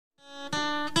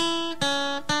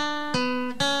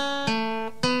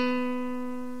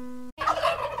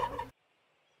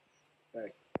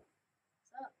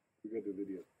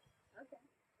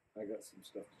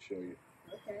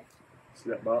See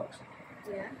that box?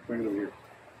 Yeah. Bring it over here.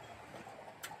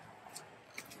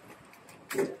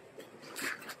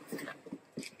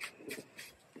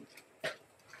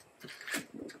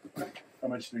 How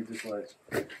much do you think this weighs?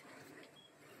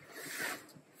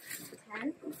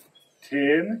 10.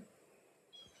 10?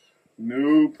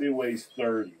 Nope, it weighs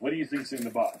 30. What do you think's in the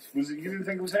box? You didn't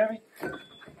think it was heavy?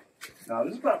 No,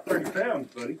 this is about 30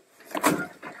 pounds, buddy.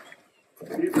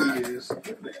 It is. Look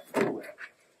at that. Look at that.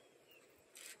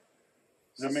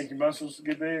 Does that make your muscles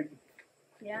get big?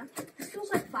 Yeah. This feels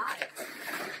like 5.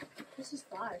 This is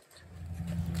 5.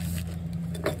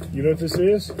 You know what this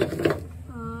is? A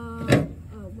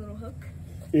little hook.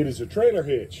 It is a trailer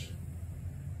hitch.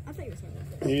 I think it's something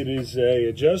like this. It is a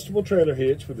adjustable trailer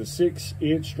hitch with a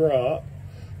 6-inch drop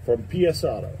from PS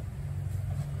Auto.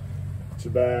 It's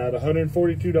about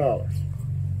 $142.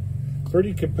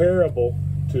 Pretty comparable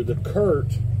to the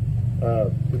Kurt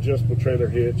adjustable trailer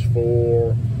hitch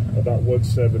for about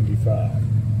 $175.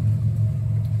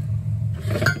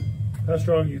 How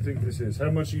strong do you think this is?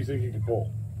 How much do you think you can pull?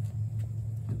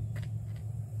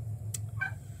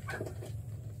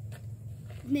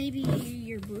 Maybe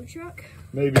your blue truck?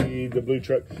 Maybe the blue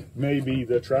truck, maybe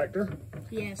the tractor.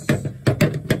 Yes.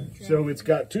 So it's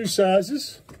got 2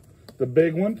 sizes. The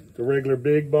big one, the regular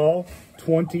big ball,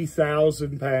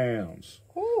 20,000 pounds.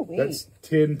 Ooh, That's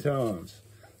 10 tons.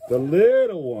 The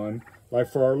little one, like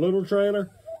for our little trailer,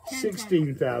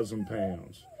 16,000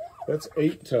 pounds. That's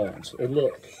 8 tons. And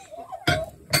look,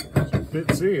 it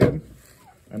fits in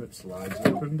and it slides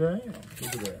up and down.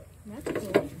 Look at that. That's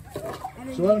cool.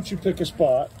 So why don't you pick a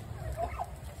spot?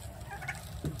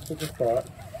 Pick a spot.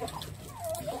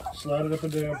 Slide it up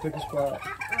and down, pick a spot.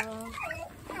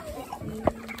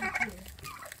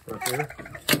 Right there.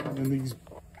 And these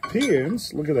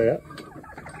pins, look at that.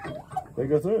 They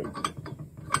go through.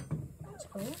 That's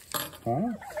cool.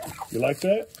 Huh? You like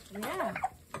that? Yeah.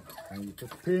 And you put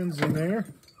the pins in there.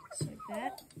 Just like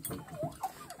that.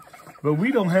 But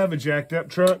we don't have a jacked up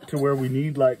truck to where we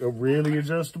need like a really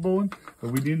adjustable one.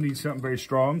 But we did need something very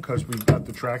strong because we've got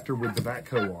the tractor with the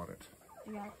backhoe on it.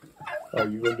 Yeah. Oh,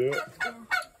 you gonna do it?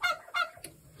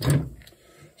 Yeah.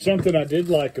 Something I did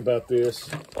like about this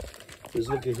is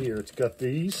look at here. It's got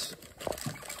these.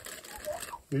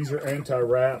 These are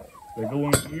anti-rattle. They go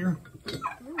in here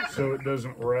so it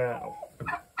doesn't rattle.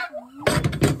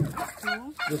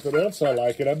 Look what else I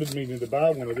like it. I've been meaning to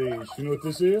buy one of these. You know what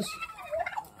this is?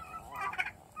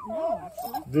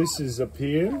 This is a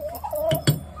pin,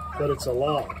 but it's a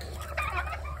lock.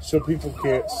 So people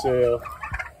can't sell.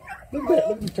 Look at that.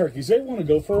 Look at the turkeys. They want to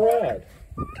go for a ride.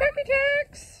 Turkey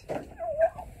turks.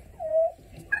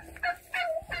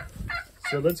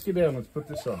 So let's get down. Let's put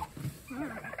this on.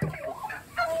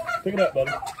 Pick it up,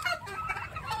 buddy.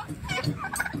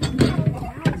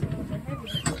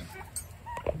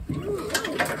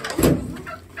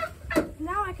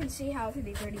 Now I can see how it could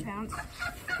be 30 pounds.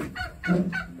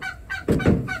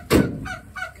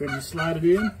 Can you slide it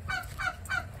in?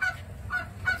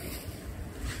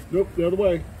 Nope, the other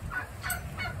way.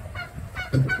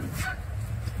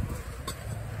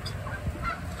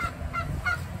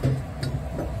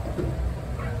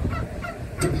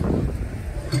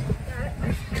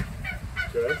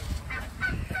 Okay.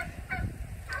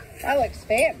 That looks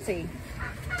fancy.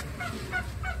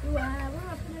 Ooh, where do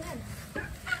I put it in?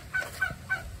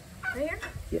 Right here?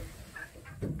 Yep.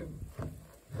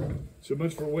 So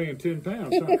much for weighing 10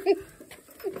 pounds, huh?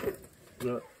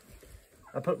 Look,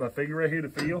 I put my finger right here to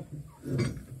feel.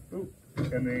 Ooh,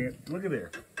 and then, look at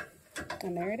there.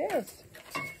 And there it is.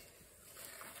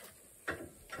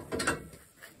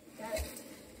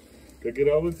 Pick it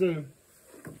all the way through.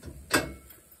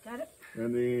 Got it?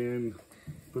 And then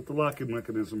put the locking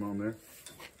mechanism on there.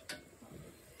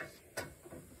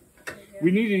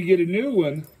 We needed to get a new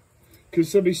one because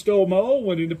somebody stole my old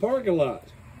one in the parking lot.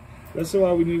 That's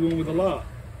why we need one with a lock.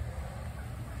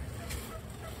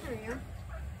 There we go.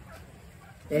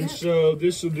 And so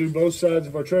this will do both sides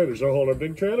of our trailers. I'll hold our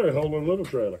big trailer and hold our little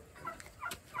trailer.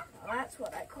 Well, that's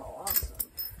what I call awesome.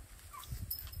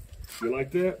 You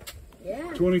like that?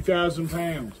 Yeah. 20,000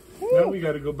 pounds. Now we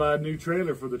got to go buy a new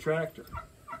trailer for the tractor.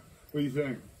 What do you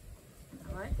think?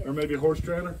 I like it. Or maybe a horse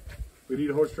trailer? We need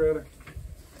a horse trailer?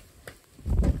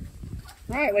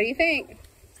 All right, what do you think?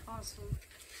 Awesome.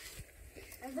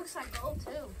 It looks like gold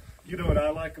too. You know what I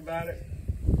like about it?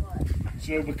 What?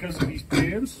 So because of these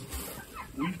pins,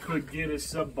 we could get a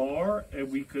sub bar and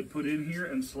we could put in here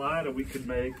and slide and we could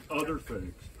make other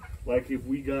things. Like if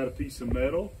we got a piece of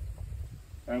metal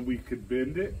and we could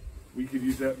bend it, we could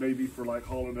use that maybe for like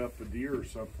hauling up a deer or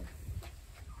something.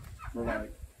 For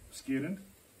like skinning,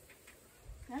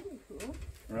 That'd be cool.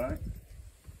 right?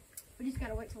 We just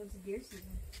gotta wait till it's deer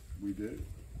season. We do.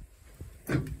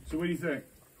 So what do you think?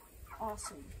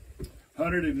 Awesome.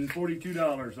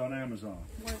 $142 on Amazon.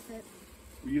 Worth it.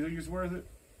 You think it's worth it?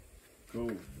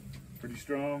 Cool. Pretty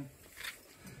strong.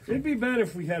 It'd be better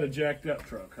if we had a jacked up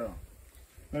truck, huh?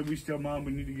 Maybe we tell Mom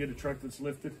we need to get a truck that's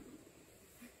lifted.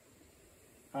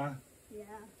 Huh? Yeah.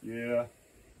 Yeah.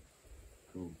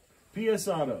 Cool. PS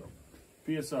Auto.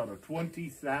 PS Auto.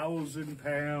 20,000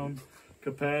 pound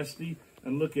capacity.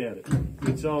 And look at it.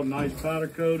 It's all nice powder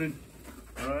coated.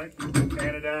 Alright?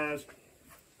 Anodized.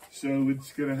 So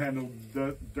it's going to handle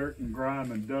dirt and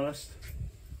grime and dust.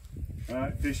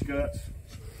 Alright? Fish guts.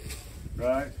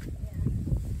 Right?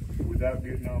 Yeah. Without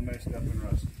getting all messed up and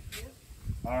rusty. Yep.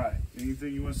 Alright.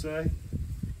 Anything you want to say?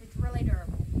 It's really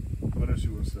durable. What else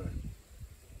you want to say?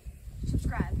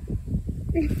 Subscribe.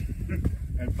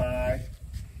 And buy.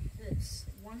 This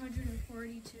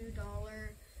 $142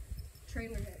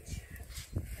 trailer hitch.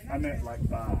 I meant like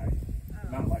buy.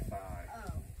 Oh. Not like buy.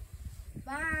 Oh.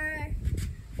 Bye.